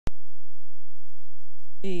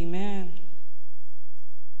Amen.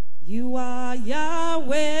 You are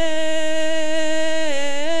Yahweh.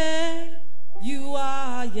 You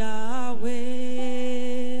are Yahweh.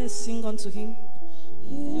 Sing unto him.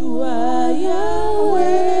 You are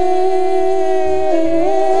Yahweh.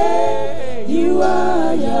 You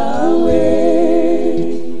are Yahweh.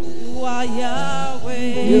 You are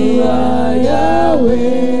Yahweh. You are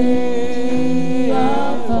Yahweh.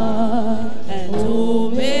 Alpha and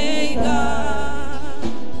Omega.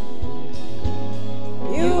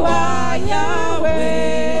 You are Yahweh.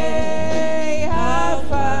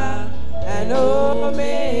 Alpha and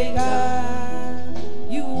Omega.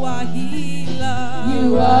 You are healer.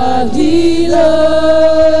 You are healer.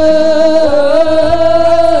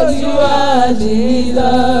 You are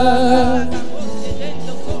healer.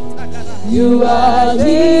 You are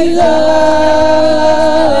healer.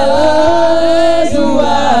 You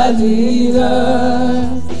are healer.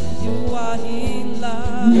 You are healer.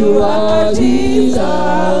 You are Jesus.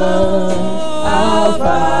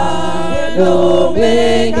 Alpha and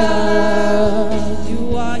Omega. You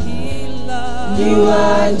are healer. You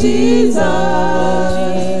are Jesus.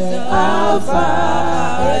 Alpha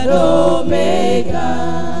and Omega.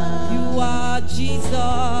 You are Jesus.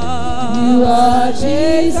 You are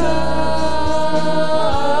Jesus.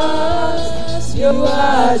 You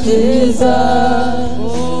are Jesus.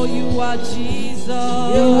 Oh, you are Jesus.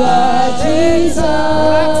 You are Jesus.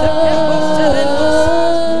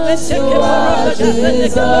 You are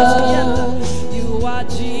Jesus. You are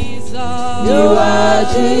Jesus. You are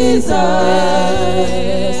Jesus.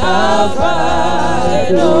 Alpha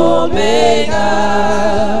and Omega.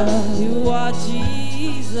 You are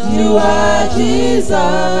Jesus. You are Jesus.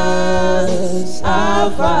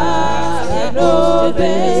 Alpha and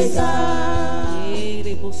Omega.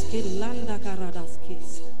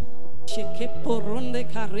 Poronde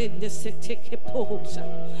carende sekte ke posa.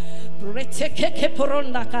 Brete ke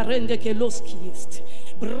poronda carende ke loskiest.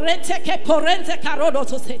 Brete ke porente carodo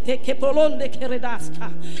to sekte ke polonde ke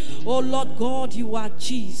redaska. Oh Lord God, you are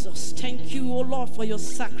Jesus. Thank you, oh Lord, for your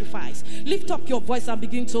sacrifice. Lift up your voice and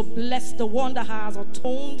begin to bless the one that has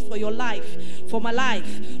atoned for your life, for my life.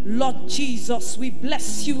 Lord Jesus, we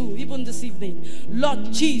bless you even this evening.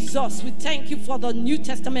 Lord Jesus, we thank you for the New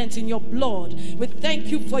Testament in your blood. We thank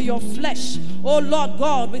you for your flesh. Oh Lord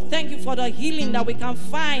God, we thank you for the healing that we can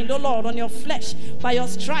find, oh Lord, on your flesh. By your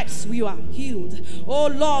stripes we are healed. Oh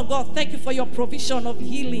Lord God, thank you for your provision of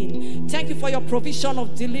healing. Thank you for your provision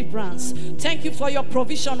of deliverance. Thank you for your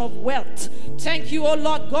provision of wealth. Thank you, oh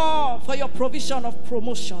Lord God, for your provision of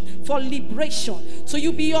promotion, for liberation. So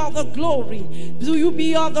you be all the glory. Do you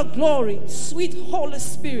be all the glory. Sweet Holy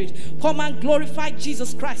Spirit, come and glorify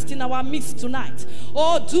Jesus Christ in our midst tonight.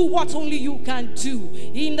 Oh, do what only you can do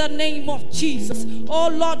in the name of Jesus. Oh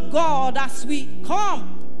Lord God, as we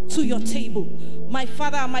come to your table, my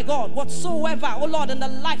Father and my God, whatsoever, oh Lord, in the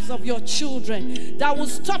lives of your children that will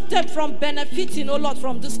stop them from benefiting, oh Lord,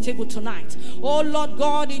 from this table tonight. Oh Lord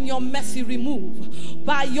God, in your mercy remove.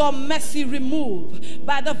 By your mercy remove.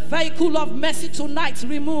 By the vehicle of mercy tonight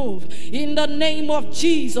remove. In the name of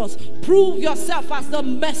Jesus, prove yourself as the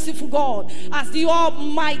merciful God, as the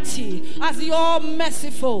Almighty, as the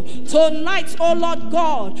All-Merciful. Tonight, oh Lord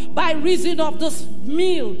God, by reason of this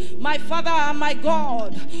meal, my Father and my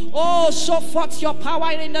God, oh, show forth your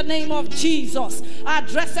power in the name of Jesus.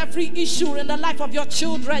 Address every issue in the life of your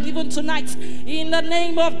children even tonight in the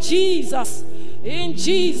name of Jesus. In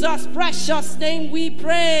Jesus' precious name we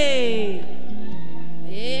pray.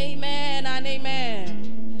 Amen and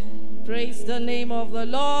amen. Praise the name of the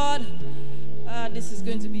Lord. This is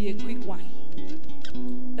going to be a quick one.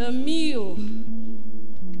 A meal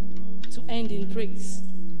to end in praise.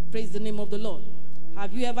 Praise the name of the Lord.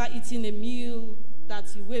 Have you ever eaten a meal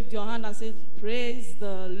that you waved your hand and said, praise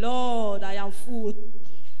the Lord, I am full.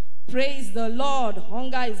 Praise the Lord,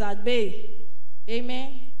 hunger is at bay.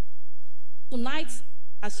 Amen. Tonight,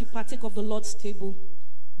 as you partake of the Lord's table,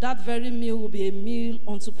 that very meal will be a meal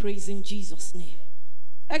unto praise in Jesus' name.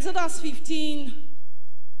 Exodus 15,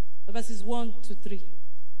 verses 1 to 3.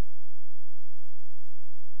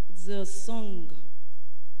 It's a song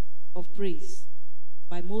of praise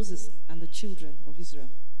by Moses and the children of Israel.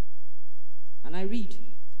 And I read,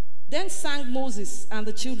 Then sang Moses and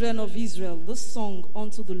the children of Israel this song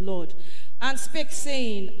unto the Lord, and spake,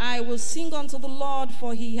 saying, I will sing unto the Lord,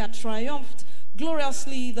 for he hath triumphed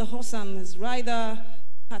gloriously. The horse and his rider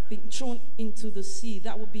hath been thrown into the sea.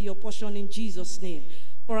 That will be your portion in Jesus' name.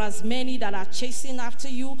 For as many that are chasing after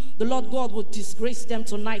you, the Lord God will disgrace them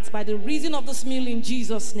tonight by the reason of this meal in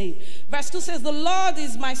Jesus' name. Verse 2 says, The Lord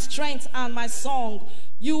is my strength and my song.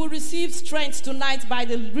 You will receive strength tonight by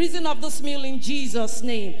the reason of this meal in Jesus'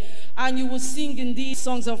 name. And you will sing in these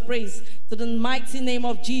songs of praise to the mighty name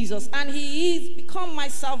of Jesus. And he is become my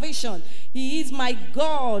salvation. He is my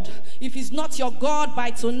God. If he's not your God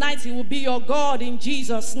by tonight, he will be your God in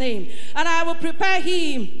Jesus' name. And I will prepare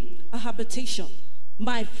him a habitation,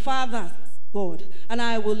 my Father's God, and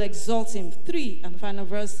I will exalt him. 3 and final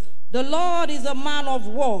verse. The Lord is a man of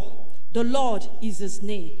war. The Lord is his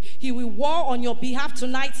name. He will war on your behalf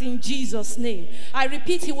tonight in Jesus' name. I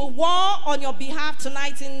repeat, he will war on your behalf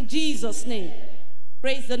tonight in Jesus' name.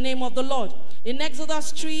 Praise the name of the Lord. In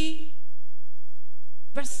Exodus 3,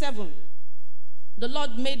 verse 7, the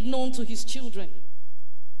Lord made known to his children.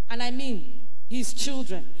 And I mean his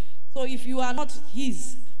children. So if you are not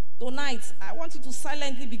his, tonight, I want you to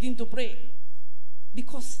silently begin to pray.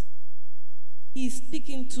 Because he is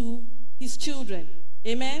speaking to his children.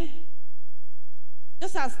 Amen?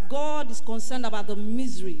 Just as God is concerned about the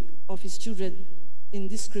misery of his children in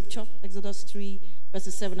this scripture, Exodus 3,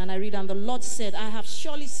 verses 7, and I read, and the Lord said, I have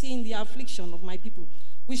surely seen the affliction of my people,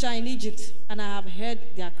 which are in Egypt, and I have heard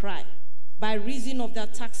their cry, by reason of their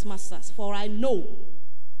taskmasters, for I know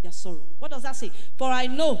their sorrow. What does that say? For I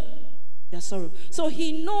know their sorrow. So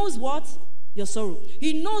he knows what? Your sorrow.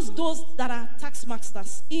 He knows those that are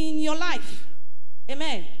taskmasters in your life.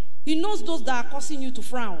 Amen. He knows those that are causing you to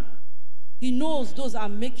frown. He knows those that are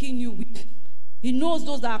making you weep. He knows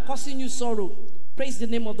those that are causing you sorrow. Praise the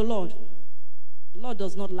name of the Lord. The Lord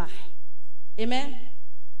does not lie. Amen.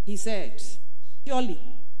 He said, surely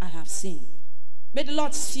I have seen. May the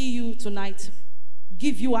Lord see you tonight.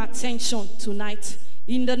 Give you attention tonight.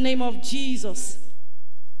 In the name of Jesus.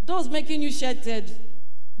 Those making you shattered,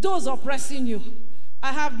 those oppressing you,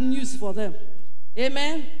 I have news for them.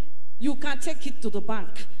 Amen. You can take it to the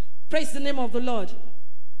bank. Praise the name of the Lord.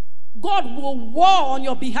 God will war on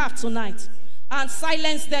your behalf tonight and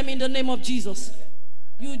silence them in the name of Jesus.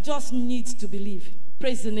 You just need to believe.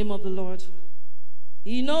 Praise the name of the Lord.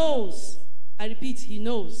 He knows. I repeat, he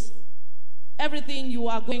knows everything you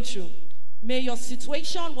are going through. May your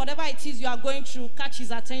situation, whatever it is you are going through, catch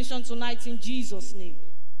his attention tonight in Jesus' name.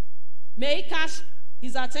 May he catch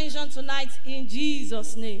his attention tonight in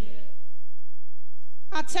Jesus' name.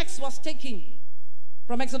 Our text was taken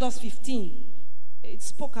from Exodus 15. It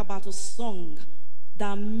spoke about a song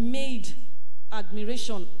that made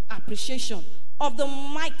admiration, appreciation of the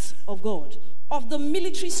might of God, of the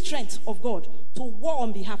military strength of God to war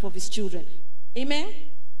on behalf of his children. Amen?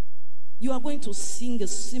 You are going to sing a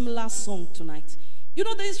similar song tonight. You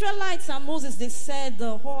know, the Israelites and Moses, they said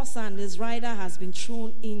the horse and his rider has been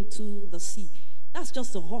thrown into the sea. That's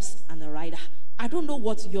just a horse and a rider. I don't know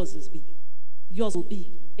what yours will be. Yours will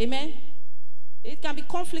be. Amen? It can be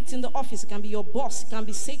conflict in the office. It can be your boss. It can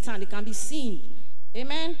be Satan. It can be sin.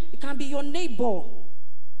 Amen? It can be your neighbor.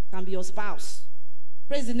 It can be your spouse.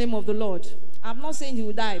 Praise the name of the Lord. I'm not saying he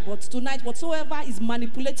will die, but tonight, whatsoever is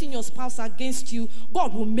manipulating your spouse against you,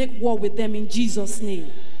 God will make war with them in Jesus'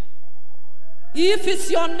 name. If it's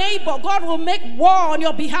your neighbor, God will make war on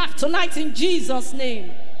your behalf tonight in Jesus'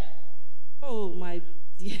 name. Oh, my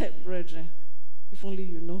dear brethren, if only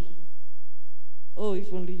you know. Oh,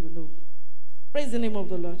 if only you know. Praise the name of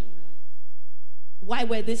the Lord. Why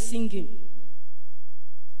were they singing?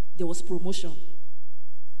 There was promotion.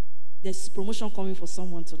 There's promotion coming for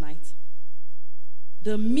someone tonight.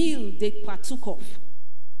 The meal they partook of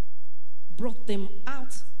brought them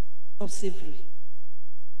out of slavery.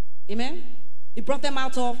 Amen? It brought them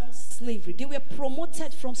out of slavery. They were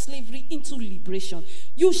promoted from slavery into liberation.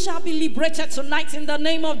 You shall be liberated tonight in the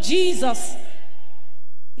name of Jesus.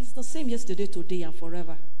 It's the same yesterday, today, and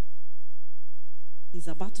forever. He's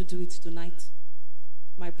about to do it tonight.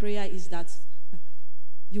 My prayer is that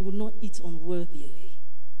you will not eat unworthily.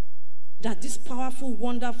 That this powerful,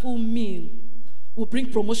 wonderful meal will bring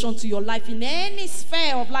promotion to your life in any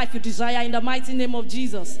sphere of life you desire in the mighty name of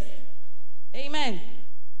Jesus. Amen.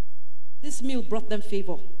 This meal brought them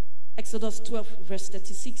favor. Exodus 12, verse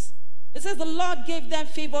 36. It says the Lord gave them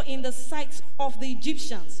favor in the sight of the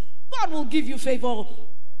Egyptians. God will give you favor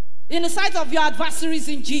in the sight of your adversaries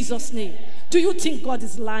in Jesus' name. Do you think God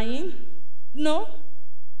is lying? No.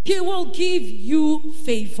 He will give you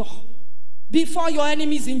favor before your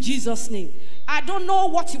enemies in Jesus' name. I don't know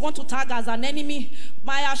what you want to tag as an enemy.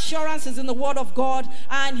 My assurance is in the word of God,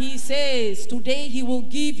 and he says today he will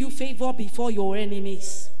give you favor before your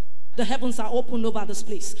enemies. The heavens are open over this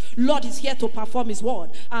place. Lord is here to perform his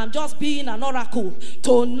word. I'm just being an oracle.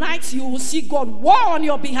 Tonight you will see God war on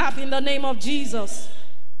your behalf in the name of Jesus.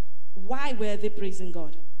 Why were they praising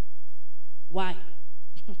God? Why?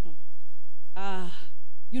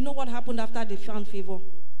 You know what happened after they found favor?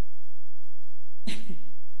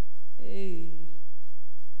 Hey.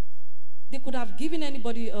 They could have given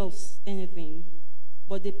anybody else anything,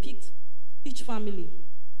 but they picked each family,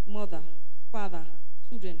 mother, father,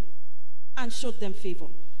 children, and showed them favor.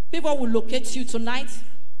 Favor will locate you tonight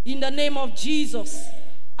in the name of Jesus.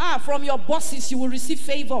 From your bosses, you will receive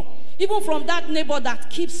favor. Even from that neighbor that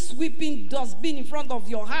keeps sweeping dustbin in front of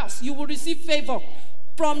your house, you will receive favor.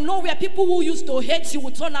 From nowhere, people who used to hate you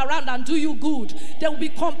will turn around and do you good. They will be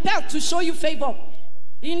compelled to show you favor.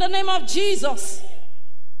 In the name of Jesus.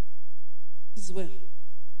 This is well.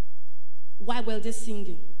 Why were they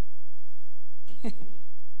singing? This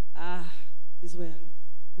is well.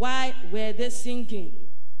 Why were they singing?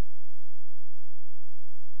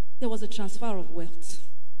 There was a transfer of wealth.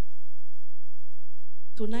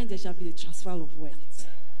 Tonight there shall be a transfer of wealth.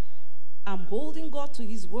 I'm holding God to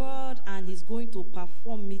his word, and he's going to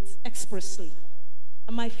perform it expressly.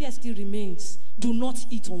 And my fear still remains. Do not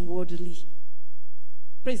eat unworthily.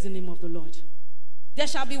 Praise the name of the Lord. There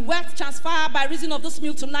shall be wealth transfer by reason of this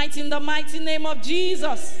meal tonight in the mighty name of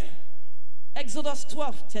Jesus. Exodus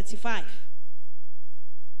 12:35.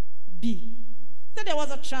 B. So there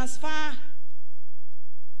was a transfer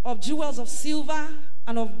of jewels of silver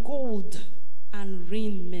and of gold and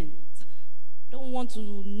raiment. I don't want to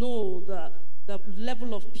know the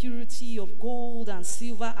level of purity of gold and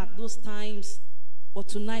silver at those times, but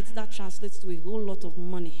tonight that translates to a whole lot of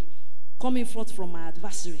money coming forth from my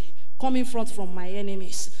adversary, coming forth from my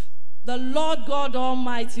enemies. The Lord God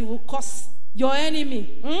Almighty will cause your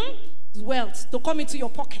enemy wealth to come into your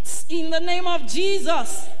pockets in the name of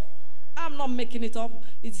Jesus. I'm not making it up.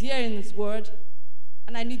 It's here in his word,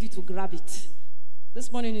 and I need you to grab it. This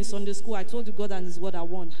morning in Sunday school, I told you God and his word are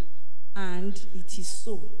one, and it is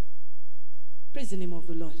so. Praise the name of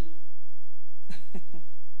the Lord.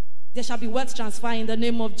 There shall be wealth transfer in the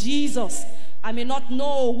name of Jesus. I may not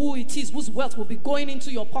know who it is whose wealth will be going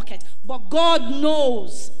into your pocket, but God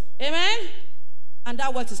knows. Amen? And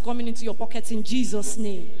that wealth is coming into your pocket in Jesus'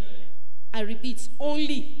 name. I repeat,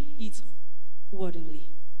 only eat worthily.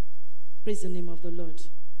 Praise the name of the Lord.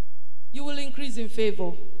 You will increase in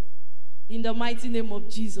favor in the mighty name of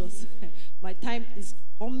Jesus. My time is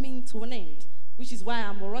coming to an end, which is why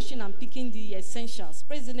I'm rushing and picking the essentials.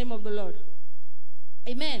 Praise the name of the Lord.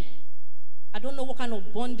 Amen. I don't know what kind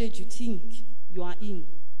of bondage you think you are in.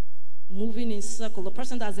 Moving in circle. The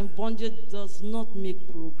person that's in bondage does not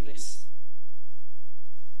make progress.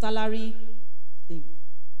 Salary, same.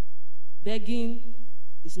 Begging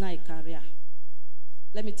is not a career.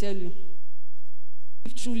 Let me tell you,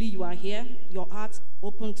 if truly you are here, your heart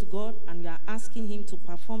open to God, and you are asking him to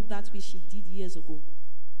perform that which he did years ago,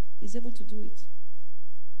 he's able to do it.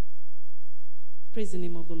 Praise the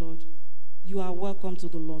name of the Lord. You are welcome to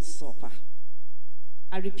the Lord's Supper.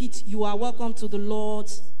 I repeat, you are welcome to the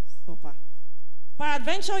Lord's Supper.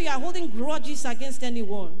 Peradventure, you are holding grudges against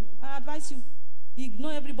anyone. I advise you,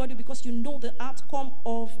 ignore everybody, because you know the outcome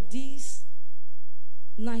of this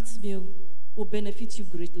night's meal will benefit you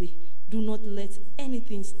greatly. Do not let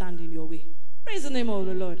anything stand in your way. Praise the name of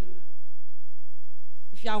the Lord.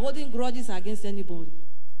 If you are holding grudges against anybody,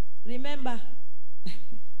 remember,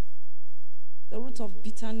 the root of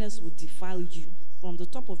bitterness will defile you from the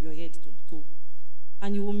top of your head to the toe.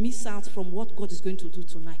 And you will miss out from what God is going to do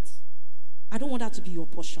tonight. I don't want that to be your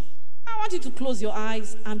portion. I want you to close your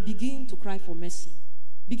eyes and begin to cry for mercy.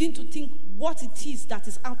 Begin to think what it is that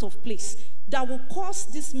is out of place that will cause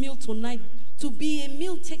this meal tonight to be a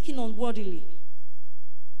meal taken unworthily.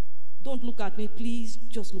 Don't look at me, please.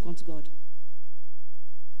 Just look unto God.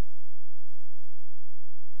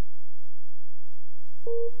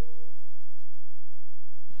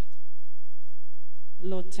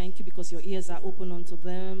 Lord, thank you because your ears are open unto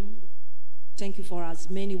them. Thank you for as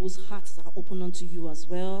many whose hearts are open unto you as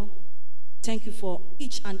well. Thank you for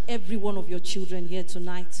each and every one of your children here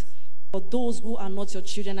tonight. For those who are not your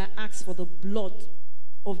children, I ask for the blood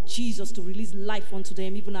of Jesus to release life unto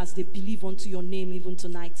them, even as they believe unto your name even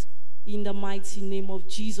tonight. In the mighty name of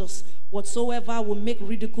Jesus, whatsoever will make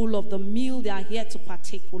ridicule of the meal they are here to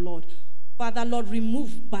partake, O Lord. Father, Lord,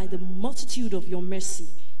 remove by the multitude of your mercy.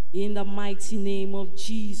 In the mighty name of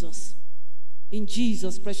Jesus. In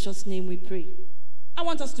Jesus' precious name we pray. I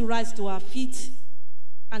want us to rise to our feet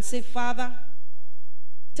and say, Father,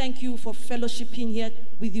 thank you for fellowshipping here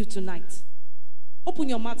with you tonight. Open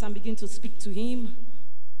your mouth and begin to speak to him.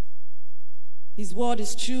 His word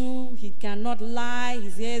is true. He cannot lie. He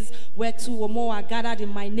says, where two or more are gathered in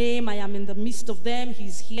my name, I am in the midst of them.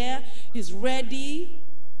 He's here. He's ready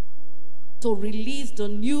to release the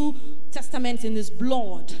New Testament in his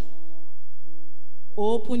blood.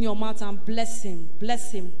 Open your mouth and bless him,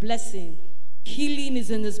 bless him, bless him. Healing is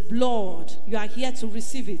in his blood. You are here to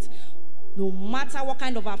receive it. No matter what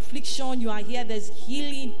kind of affliction you are here, there's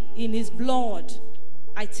healing in his blood.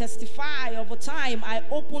 I testify over time. I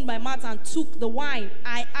opened my mouth and took the wine.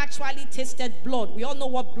 I actually tasted blood. We all know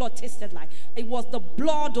what blood tasted like. It was the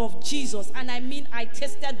blood of Jesus. And I mean, I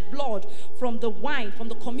tasted blood from the wine, from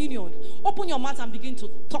the communion. Open your mouth and begin to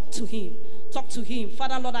talk to him. Talk to him.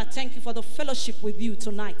 Father, Lord, I thank you for the fellowship with you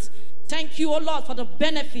tonight. Thank you, oh Lord, for the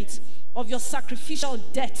benefits of your sacrificial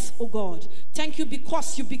death, oh God. Thank you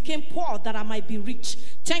because you became poor that I might be rich.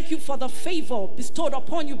 Thank you for the favor bestowed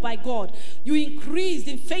upon you by God. You increased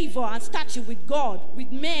in favor and stature with God.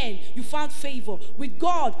 With men, you found favor. With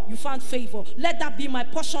God, you found favor. Let that be my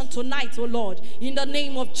portion tonight, oh Lord, in the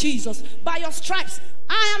name of Jesus. By your stripes,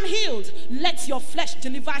 I am healed. Let your flesh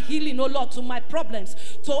deliver healing, oh Lord, to my problems,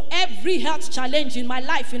 to every health challenge in my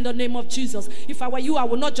life in the name of Jesus. If I were you, I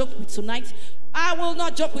will not joke with tonight. I will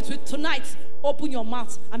not joke with you tonight. Open your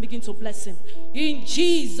mouth and begin to bless him. In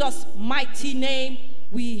Jesus' mighty name,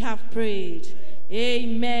 we have prayed.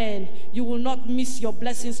 Amen. You will not miss your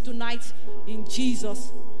blessings tonight in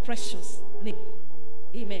Jesus' precious name.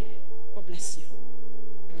 Amen. God bless you.